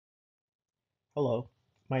Hello,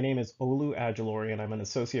 my name is Olu Ajilore, and I'm an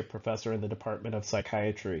associate professor in the Department of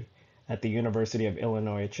Psychiatry at the University of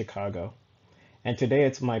Illinois at Chicago. And today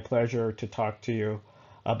it's my pleasure to talk to you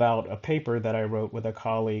about a paper that I wrote with a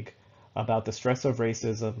colleague about the stress of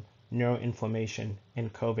racism, neuroinflammation,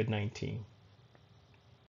 and COVID-19.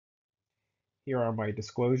 Here are my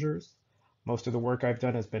disclosures. Most of the work I've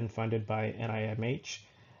done has been funded by NIMH,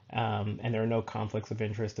 and there are no conflicts of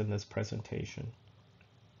interest in this presentation.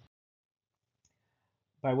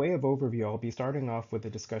 By way of overview, I'll be starting off with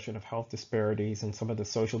a discussion of health disparities and some of the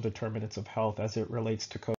social determinants of health as it relates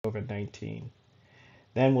to COVID-19.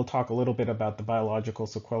 Then we'll talk a little bit about the biological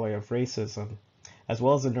sequelae of racism, as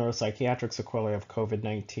well as the neuropsychiatric sequelae of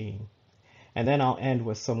COVID-19. And then I'll end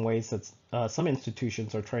with some ways that some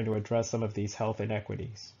institutions are trying to address some of these health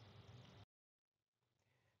inequities.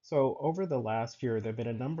 So over the last year, there have been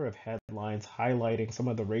a number of headlines highlighting some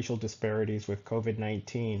of the racial disparities with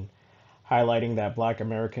COVID-19, highlighting that Black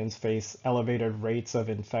Americans face elevated rates of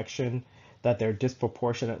infection, that they're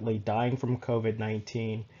disproportionately dying from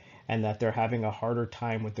COVID-19, and that they're having a harder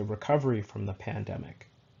time with the recovery from the pandemic.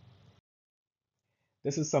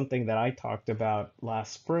 This is something that I talked about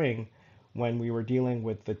last spring when we were dealing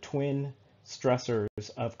with the twin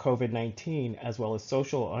stressors of COVID-19 as well as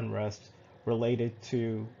social unrest related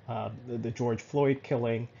to the George Floyd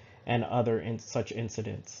killing and other such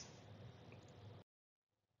incidents.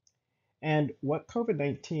 And what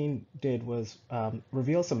COVID-19 did was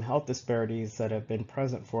reveal some health disparities that have been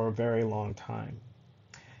present for a very long time.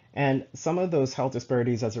 And some of those health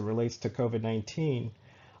disparities as it relates to COVID-19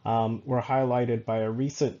 were highlighted by a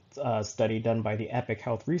recent study done by the Epic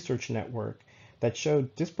Health Research Network that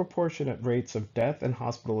showed disproportionate rates of death and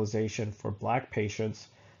hospitalization for Black patients,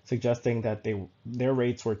 suggesting that their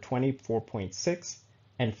rates were 24.6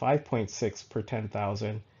 and 5.6 per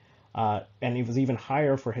 10,000. And it was even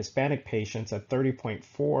higher for Hispanic patients at 30.4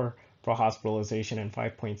 for hospitalization and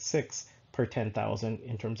 5.6 per 10,000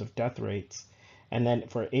 in terms of death rates. And then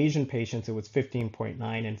for Asian patients, it was 15.9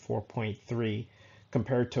 and 4.3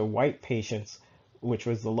 compared to white patients, which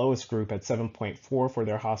was the lowest group at 7.4 for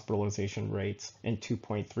their hospitalization rates and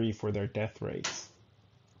 2.3 for their death rates.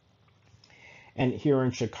 And here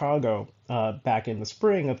in Chicago, back in the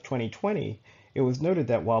spring of 2020, it was noted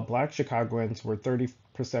that while Black Chicagoans were 30%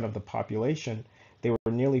 of the population, they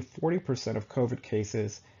were nearly 40% of COVID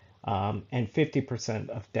cases and 50%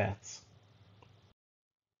 of deaths.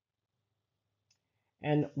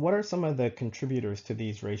 And what are some of the contributors to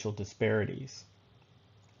these racial disparities?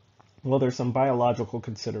 Well, there's some biological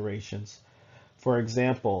considerations. For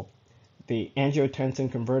example, the angiotensin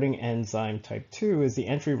converting enzyme type 2 is the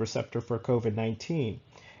entry receptor for COVID-19.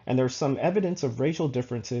 And there's some evidence of racial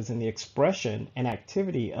differences in the expression and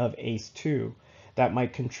activity of ACE2 that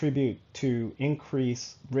might contribute to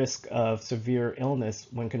increased risk of severe illness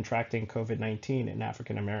when contracting COVID-19 in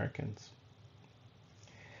African Americans.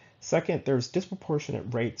 Second, there's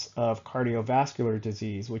disproportionate rates of cardiovascular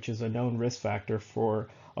disease, which is a known risk factor for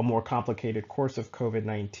a more complicated course of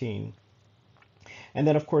COVID-19. And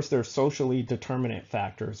then, of course, there are socially determinant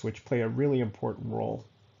factors, which play a really important role.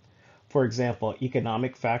 For example,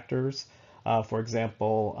 economic factors. For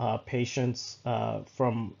example, patients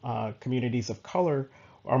from communities of color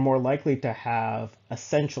are more likely to have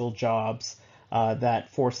essential jobs that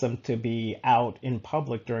force them to be out in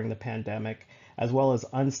public during the pandemic, as well as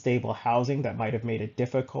unstable housing that might have made it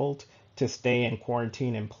difficult to stay in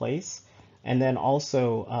quarantine in place. And then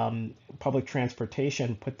also public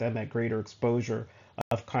transportation put them at greater exposure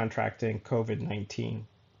of contracting COVID-19.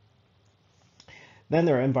 Then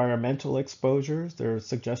there are environmental exposures. There's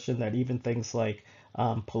suggestion that even things like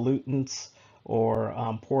pollutants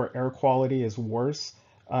or poor air quality is worse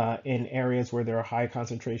in areas where there are high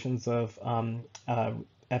concentrations of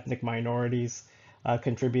ethnic minorities,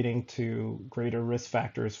 contributing to greater risk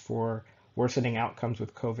factors for worsening outcomes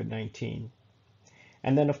with COVID-19.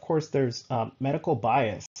 And then, of course, there's medical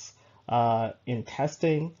bias in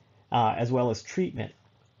testing as well as treatment.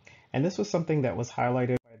 And this was something that was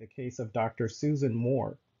highlighted by the case of Dr. Susan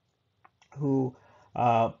Moore, who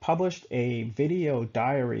published a video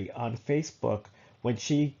diary on Facebook when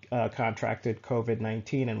she contracted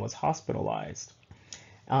COVID-19 and was hospitalized.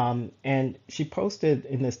 And she posted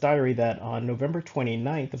in this diary that on November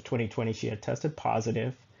 29th of 2020, she had tested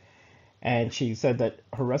positive. And she said that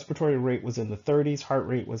her respiratory rate was in the 30s, heart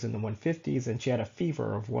rate was in the 150s, and she had a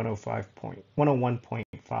fever of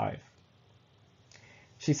 101.5.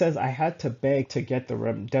 She says, I had to beg to get the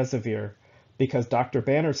remdesivir because Dr.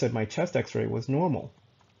 Banner said my chest x-ray was normal.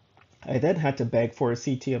 I then had to beg for a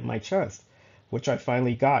CT of my chest, which I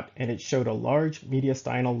finally got, and it showed a large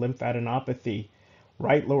mediastinal lymphadenopathy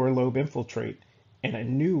right lower lobe infiltrate, and a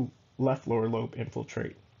new left lower lobe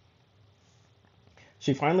infiltrate.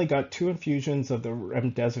 She finally got 2 infusions of the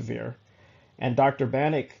remdesivir, and Dr.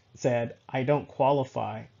 Bannock said, "I don't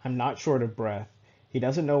qualify. I'm not short of breath. He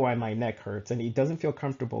doesn't know why my neck hurts, and he doesn't feel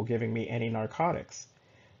comfortable giving me any narcotics."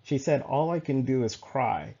 She said, "All I can do is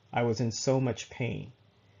cry. I was in so much pain."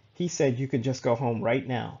 He said, "You could just go home right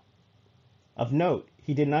now." Of note,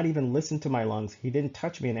 he did not even listen to my lungs. He didn't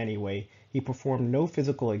touch me in any way. He performed no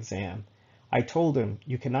physical exam. I told him,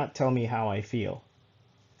 "You cannot tell me how I feel."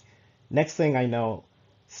 Next thing I know,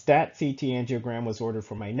 stat CT angiogram was ordered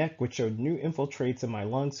for my neck, which showed new infiltrates in my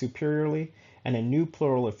lungs superiorly and a new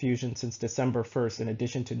pleural effusion since December 1st, in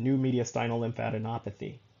addition to new mediastinal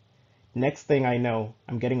lymphadenopathy. Next thing I know,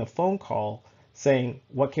 I'm getting a phone call saying,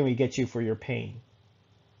 "What can we get you for your pain?"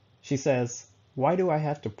 She says, "Why do I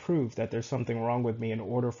have to prove that there's something wrong with me in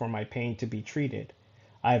order for my pain to be treated?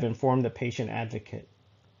 I have informed the patient advocate."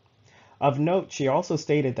 Of note, she also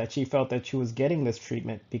stated that she felt that she was getting this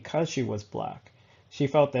treatment because she was Black. She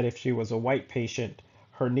felt that if she was a white patient,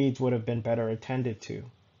 her needs would have been better attended to.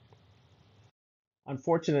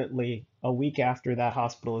 Unfortunately, a week after that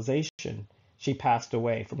hospitalization, she passed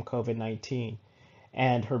away from COVID-19,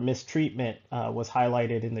 and her mistreatment was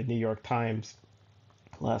highlighted in the New York Times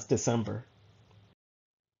last December.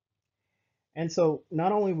 And so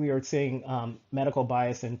not only we are seeing medical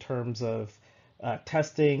bias in terms of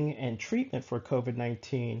testing and treatment for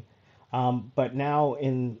COVID-19, but now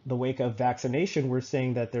in the wake of vaccination, we're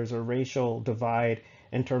seeing that there's a racial divide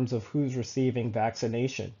in terms of who's receiving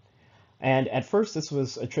vaccination. And at first, this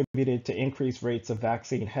was attributed to increased rates of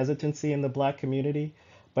vaccine hesitancy in the Black community,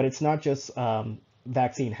 but it's not just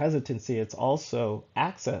vaccine hesitancy, it's also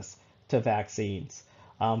access to vaccines.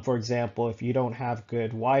 For example, if you don't have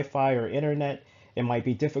good Wi-Fi or internet, it might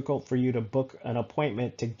be difficult for you to book an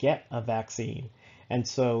appointment to get a vaccine. And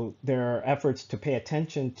so there are efforts to pay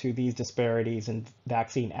attention to these disparities in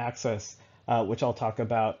vaccine access, which I'll talk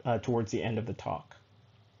about towards the end of the talk.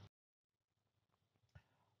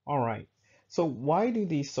 All right. So why do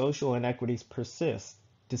these social inequities persist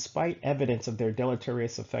despite evidence of their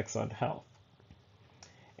deleterious effects on health?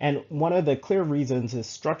 And one of the clear reasons is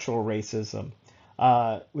structural racism,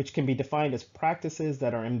 which can be defined as practices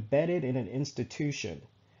that are embedded in an institution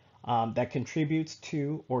that contributes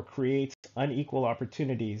to or creates unequal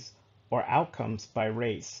opportunities or outcomes by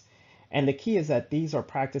race. And the key is that these are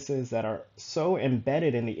practices that are so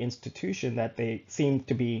embedded in the institution that they seem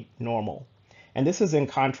to be normal. And this is in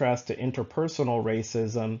contrast to interpersonal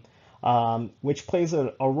racism, which plays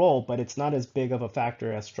a role, but it's not as big of a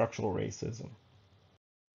factor as structural racism.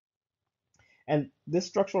 And this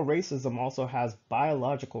structural racism also has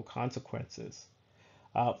biological consequences.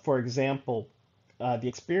 For example, the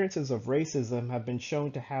experiences of racism have been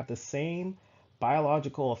shown to have the same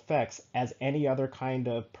biological effects as any other kind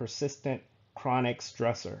of persistent chronic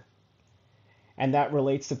stressor. And that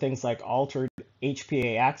relates to things like altered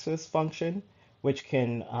HPA axis function, which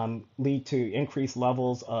can lead to increased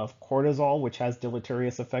levels of cortisol, which has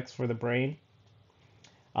deleterious effects for the brain,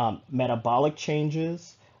 metabolic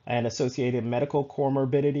changes, and associated medical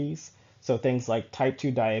comorbidities. So things like type 2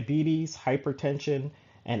 diabetes, hypertension,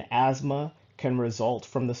 and asthma can result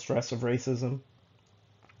from the stress of racism.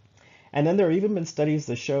 And then there have even been studies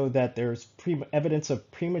that show that there's evidence of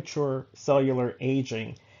premature cellular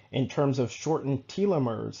aging in terms of shortened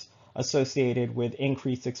telomeres associated with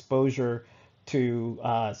increased exposure to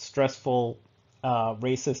stressful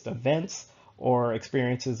racist events or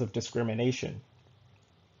experiences of discrimination.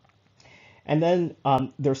 And then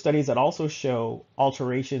there are studies that also show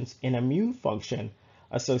alterations in immune function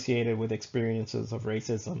associated with experiences of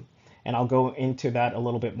racism. And I'll go into that a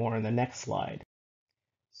little bit more in the next slide.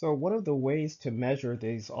 So one of the ways to measure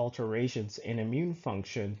these alterations in immune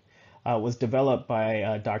function was developed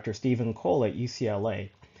by Dr. Stephen Cole at UCLA.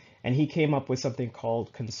 And he came up with something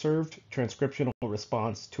called conserved transcriptional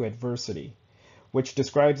response to adversity, which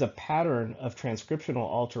describes a pattern of transcriptional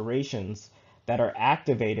alterations that are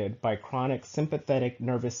activated by chronic sympathetic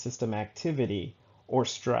nervous system activity or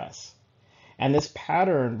stress. And this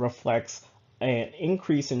pattern reflects an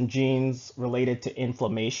increase in genes related to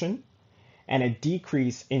inflammation and a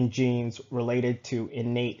decrease in genes related to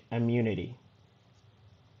innate immunity.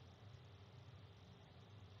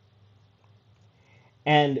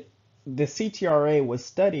 And the CTRA was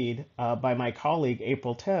studied by my colleague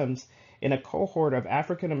April Thames in a cohort of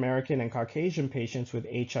African American and Caucasian patients with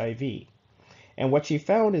HIV. And what she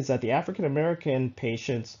found is that the African American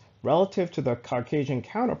patients, relative to the Caucasian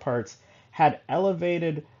counterparts, had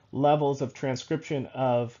elevated levels of transcription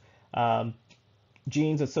of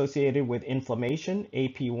genes associated with inflammation,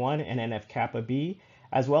 AP1 and NF-kappa B,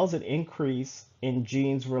 as well as an increase in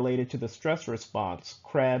genes related to the stress response,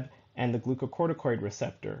 CREB, and the glucocorticoid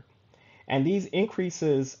receptor. And these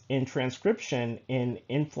increases in transcription in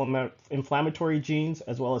inflammatory genes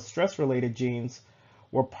as well as stress-related genes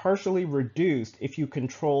were partially reduced if you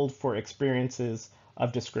controlled for experiences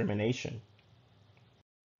of discrimination.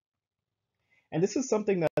 And this is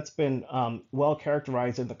something that's been well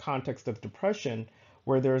characterized in the context of depression,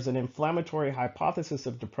 where there's an inflammatory hypothesis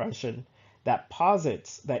of depression that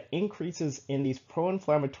posits that increases in these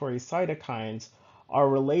pro-inflammatory cytokines are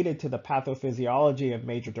related to the pathophysiology of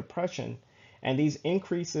major depression. And these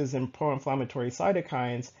increases in pro-inflammatory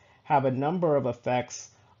cytokines have a number of effects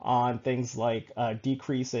on things like a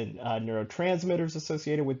decrease in neurotransmitters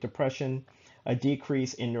associated with depression, a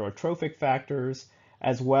decrease in neurotrophic factors,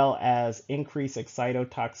 as well as increased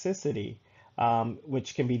excitotoxicity,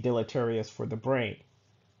 which can be deleterious for the brain.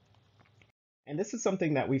 And this is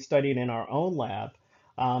something that we studied in our own lab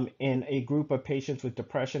in a group of patients with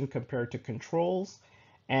depression compared to controls.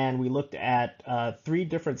 And we looked at 3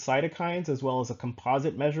 different cytokines as well as a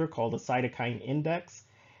composite measure called a cytokine index.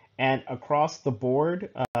 And across the board,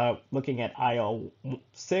 looking at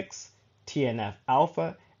IL-6,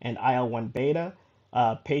 TNF-alpha, and IL-1 beta,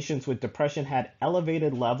 patients with depression had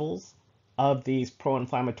elevated levels of these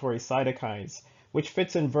pro-inflammatory cytokines, which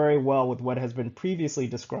fits in very well with what has been previously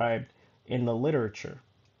described in the literature.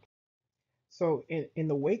 So in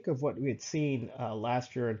the wake of what we had seen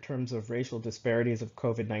last year in terms of racial disparities of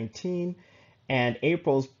COVID-19 and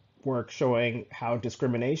April's work showing how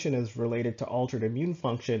discrimination is related to altered immune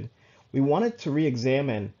function, we wanted to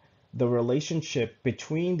re-examine the relationship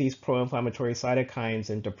between these pro-inflammatory cytokines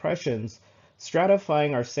and depressions,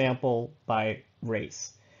 stratifying our sample by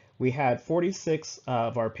race. We had 46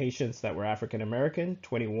 of our patients that were African American,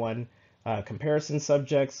 21 comparison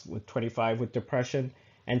subjects with 25 with depression,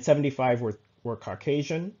 and 75 were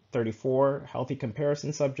Caucasian, 34 healthy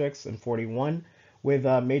comparison subjects, and 41 with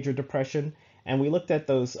major depression. And we looked at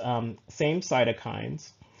those same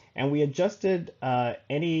cytokines, and we adjusted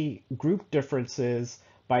any group differences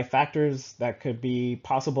by factors that could be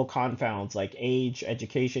possible confounds like age,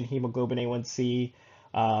 education, hemoglobin A1C,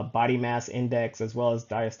 body mass index, as well as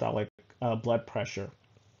diastolic blood pressure.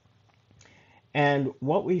 And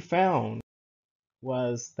what we found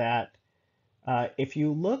was that if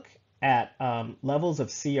you look at levels of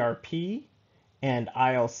CRP and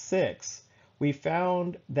IL-6, we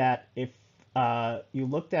found that if you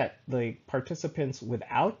looked at the participants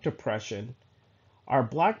without depression, our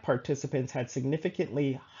Black participants had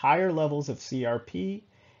significantly higher levels of CRP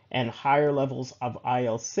and higher levels of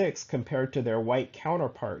IL-6 compared to their white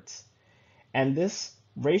counterparts. And this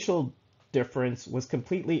racial difference was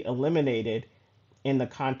completely eliminated in the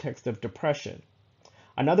context of depression.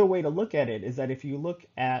 Another way to look at it is that if you look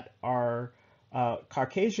at our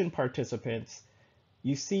Caucasian participants,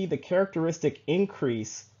 you see the characteristic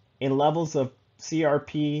increase in levels of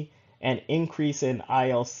CRP and increase in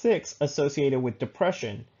IL-6 associated with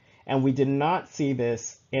depression. And we did not see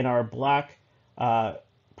this in our Black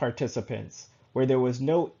participants, where there was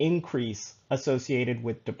no increase associated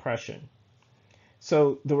with depression.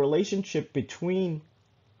 So the relationship between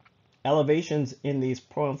elevations in these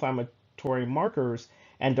pro-inflammatory markers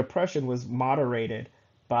and depression was moderated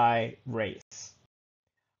by race.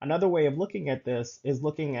 Another way of looking at this is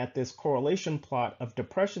looking at this correlation plot of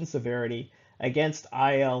depression severity against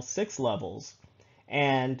IL-6 levels.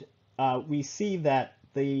 And we see that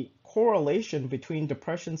the correlation between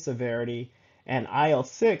depression severity and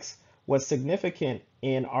IL-6 was significant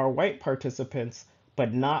in our white participants,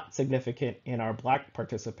 but not significant in our Black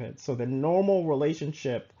participants. So the normal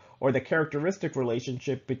relationship or the characteristic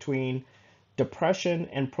relationship between depression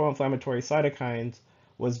and pro-inflammatory cytokines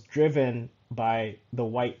was driven by the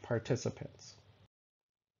white participants.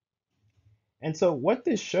 And so what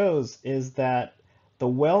this shows is that the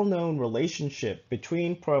well-known relationship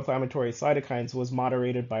between pro-inflammatory cytokines was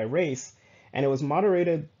moderated by race, and it was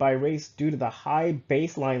moderated by race due to the high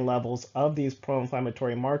baseline levels of these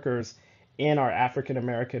pro-inflammatory markers in our African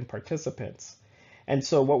American participants. And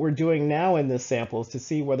so what we're doing now in this sample is to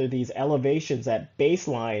see whether these elevations at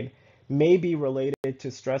baseline may be related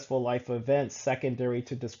to stressful life events secondary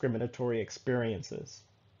to discriminatory experiences.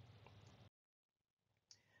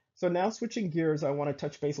 So now switching gears, I want to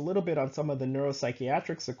touch base a little bit on some of the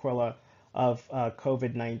neuropsychiatric sequelae of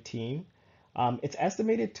COVID-19. It's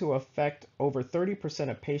estimated to affect over 30%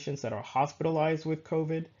 of patients that are hospitalized with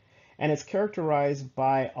COVID, and it's characterized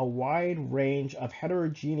by a wide range of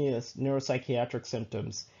heterogeneous neuropsychiatric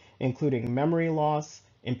symptoms, including memory loss,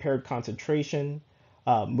 impaired concentration,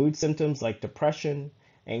 mood symptoms like depression,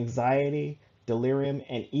 anxiety, delirium,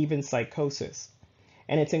 and even psychosis.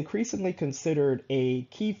 And it's increasingly considered a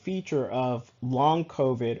key feature of long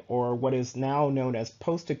COVID, or what is now known as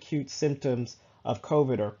post-acute symptoms of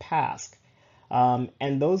COVID, or PASC.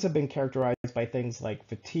 And those have been characterized by things like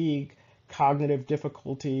fatigue, cognitive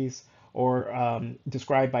difficulties, or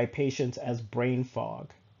described by patients as brain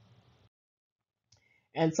fog.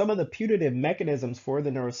 And some of the putative mechanisms for the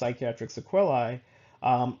neuropsychiatric sequelae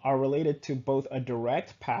are related to both a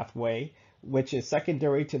direct pathway, which is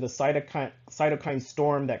secondary to the cytokine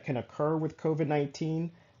storm that can occur with COVID-19,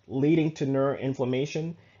 leading to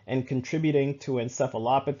neuroinflammation and contributing to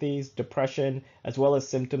encephalopathies, depression, as well as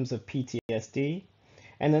symptoms of PTSD.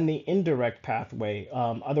 And then the indirect pathway,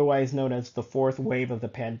 otherwise known as the fourth wave of the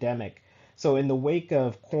pandemic. So in the wake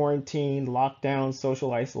of quarantine, lockdown,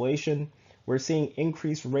 social isolation, we're seeing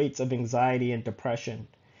increased rates of anxiety and depression.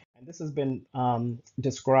 And this has been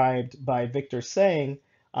described by Victor Sang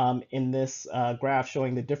in this graph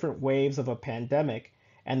showing the different waves of a pandemic.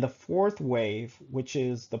 And the fourth wave, which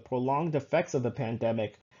is the prolonged effects of the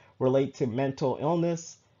pandemic, relate to mental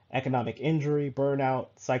illness, economic injury, burnout,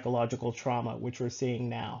 psychological trauma, which we're seeing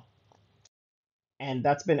now. And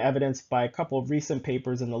that's been evidenced by a couple of recent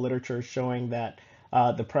papers in the literature showing that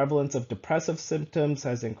the prevalence of depressive symptoms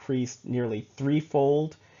has increased nearly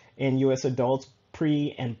threefold in US adults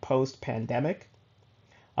pre and post pandemic.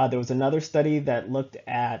 There was another study that looked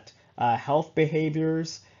at health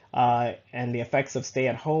behaviors and the effects of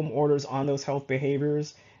stay-at-home orders on those health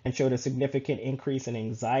behaviors, and showed a significant increase in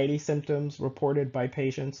anxiety symptoms reported by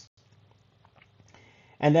patients.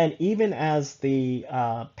 And then even as the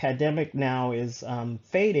pandemic now is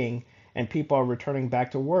fading and people are returning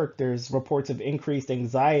back to work, there's reports of increased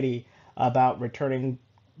anxiety about returning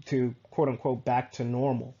to quote unquote back to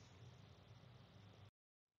normal.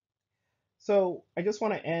 So I just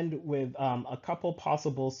want to end with a couple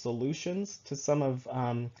possible solutions to some of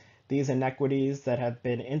these inequities that have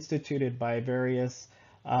been instituted by various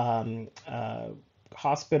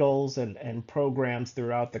hospitals and programs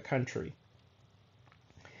throughout the country.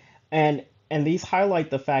 And these highlight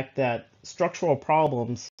the fact that structural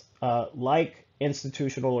problems like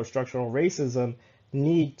institutional or structural racism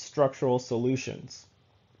need structural solutions.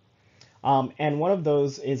 And one of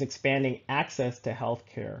those is expanding access to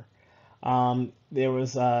healthcare. There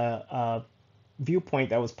was a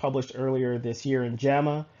viewpoint that was published earlier this year in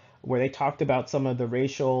JAMA, where they talked about some of the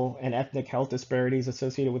racial and ethnic health disparities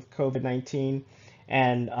associated with COVID-19,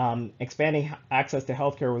 and expanding access to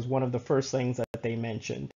healthcare was one of the first things that they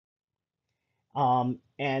mentioned.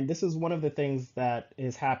 And this is one of the things that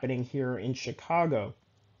is happening here in Chicago.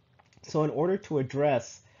 So in order to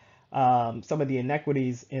address some of the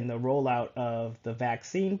inequities in the rollout of the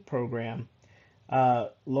vaccine program,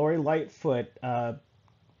 Lori Lightfoot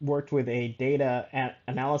worked with a data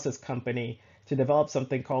analysis company to develop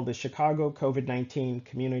something called the Chicago COVID-19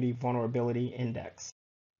 Community Vulnerability Index.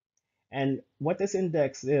 And what this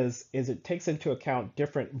index is it takes into account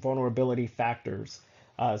different vulnerability factors,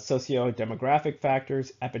 socio-demographic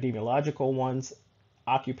factors, epidemiological ones,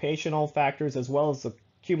 occupational factors, as well as the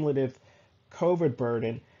cumulative COVID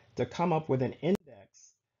burden to come up with an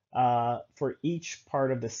index for each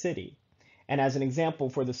part of the city. And as an example,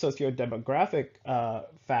 for the socio-demographic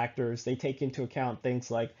factors, they take into account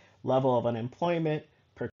things like level of unemployment,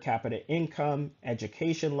 per capita income,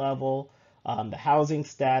 education level, the housing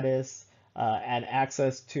status, and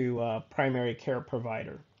access to a primary care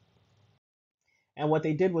provider. And what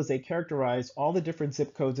they did was they characterized all the different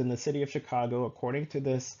zip codes in the city of Chicago according to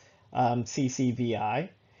this CCVI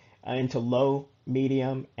into low,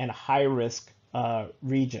 medium, and high risk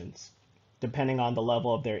regions, depending on the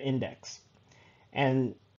level of their index.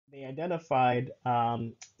 And they identified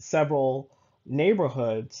several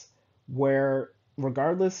neighborhoods where,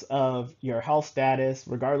 regardless of your health status,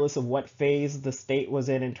 regardless of what phase the state was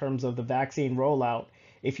in terms of the vaccine rollout,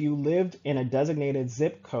 if you lived in a designated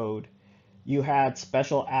zip code, you had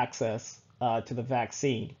special access to the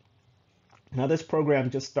vaccine. Now, this program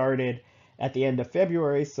just started at the end of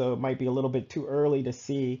February, so it might be a little bit too early to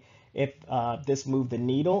see if this moved the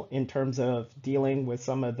needle in terms of dealing with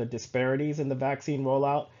some of the disparities in the vaccine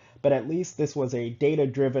rollout, but at least this was a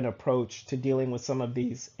data-driven approach to dealing with some of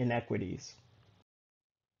these inequities.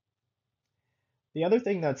 The other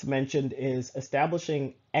thing that's mentioned is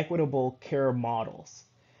establishing equitable care models.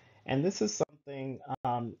 And this is something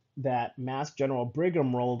that Mass General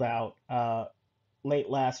Brigham rolled out late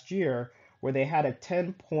last year, where they had a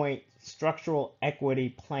 10-point structural equity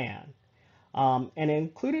plan. And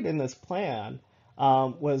included in this plan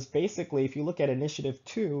was basically, if you look at Initiative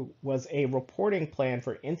 2, was a reporting plan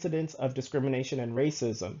for incidents of discrimination and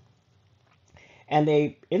racism. And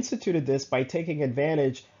they instituted this by taking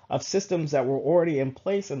advantage of systems that were already in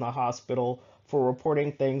place in the hospital for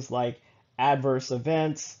reporting things like adverse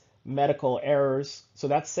events, medical errors. So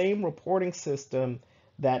that same reporting system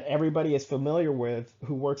that everybody is familiar with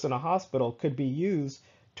who works in a hospital could be used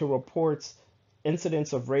to report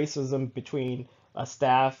incidents of racism between a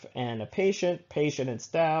staff and a patient, patient and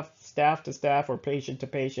staff, staff to staff, or patient to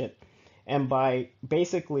patient. And by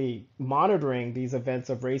basically monitoring these events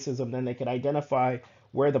of racism, then they could identify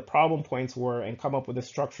where the problem points were and come up with a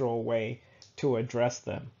structural way to address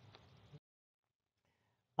them.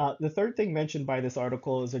 The third thing mentioned by this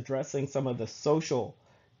article is addressing some of the social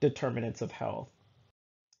determinants of health.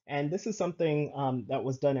 And this is something that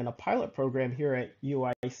was done in a pilot program here at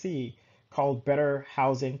UIC called Better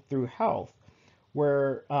Housing Through Health,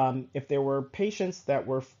 where if there were patients that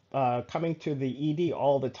were coming to the ED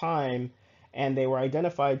all the time and they were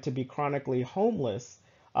identified to be chronically homeless,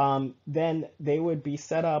 then they would be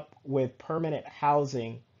set up with permanent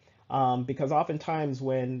housing. Because oftentimes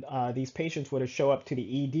when these patients would show up to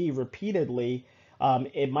the ED repeatedly,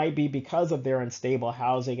 it might be because of their unstable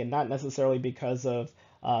housing and not necessarily because of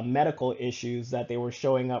medical issues that they were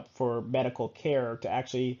showing up for medical care to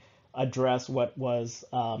actually address what was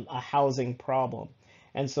a housing problem.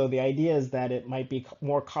 And so the idea is that it might be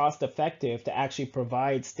more cost effective to actually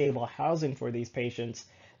provide stable housing for these patients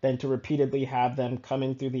than to repeatedly have them come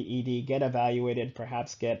in through the ED, get evaluated,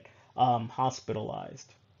 perhaps get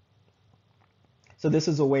hospitalized. So this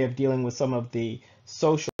is a way of dealing with some of the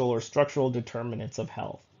social or structural determinants of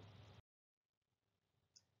health.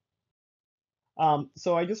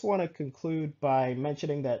 So I just want to conclude by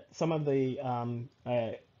mentioning that some of the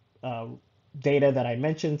uh, data that I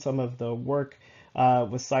mentioned, some of the work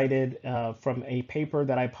was cited from a paper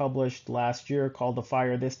that I published last year called The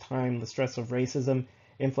Fire This Time, The Stress of Racism,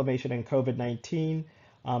 Inflammation, and COVID-19.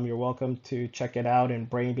 You're welcome to check it out in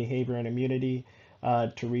Brain Behavior and Immunity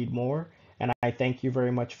to read more. And I thank you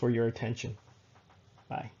very much for your attention.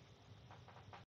 Bye.